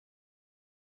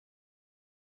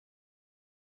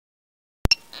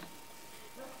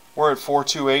We're at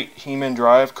 428 Heman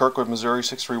Drive, Kirkwood, Missouri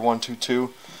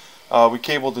 63122. We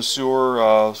cabled the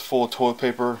sewer full of toilet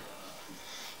paper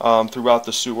throughout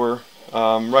the sewer.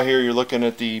 Right here you're looking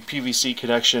at the PVC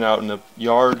connection out in the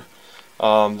yard.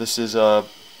 This is a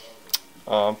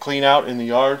clean out in the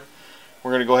yard.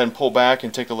 We're going to go ahead and pull back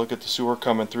and take a look at the sewer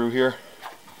coming through here.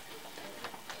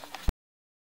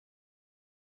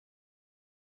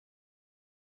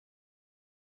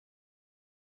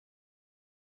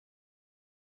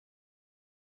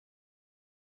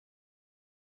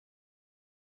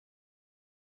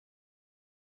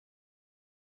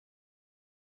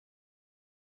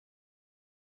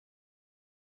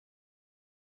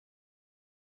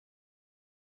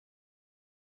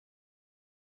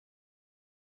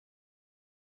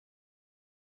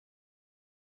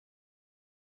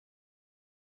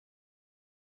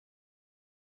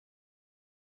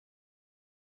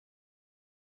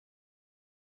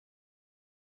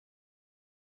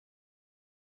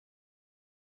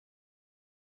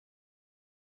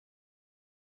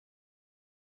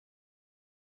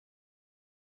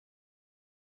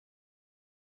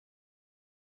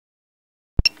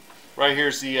 Right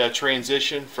here's the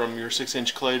transition from your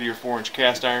 6-inch clay to your 4-inch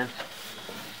cast iron.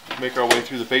 Make our way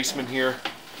through the basement here.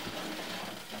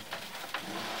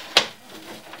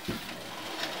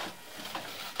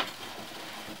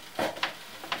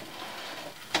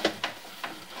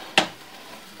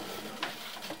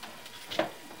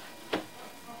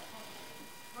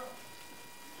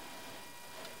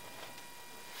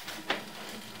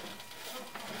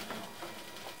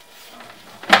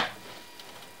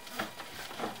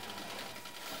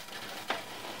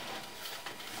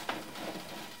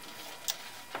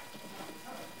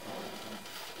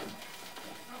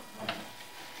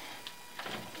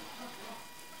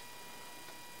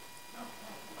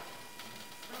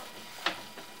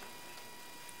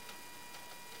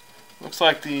 Looks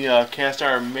like the cast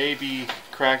iron may be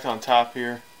cracked on top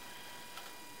here.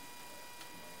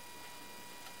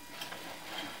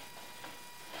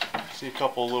 See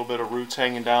a little bit of roots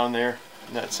hanging down there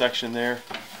in that section there.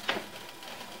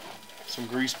 Some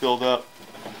grease buildup.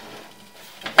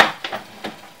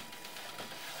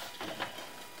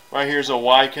 Right here's a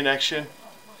Y connection.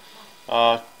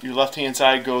 Your left hand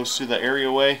side goes to the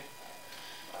areaway,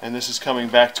 and this is coming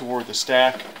back toward the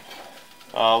stack.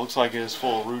 Looks like it is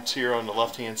full of roots here on the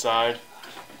left hand side.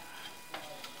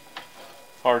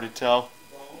 Hard to tell.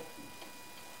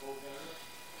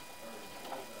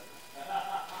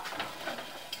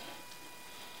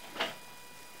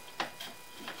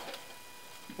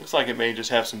 Looks like it may just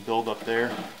have some buildup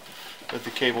there that the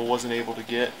cable wasn't able to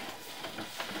get.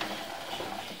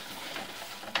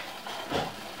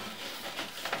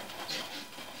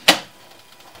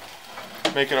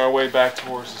 Making our way back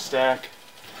towards the stack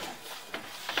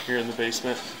here in the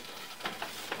basement.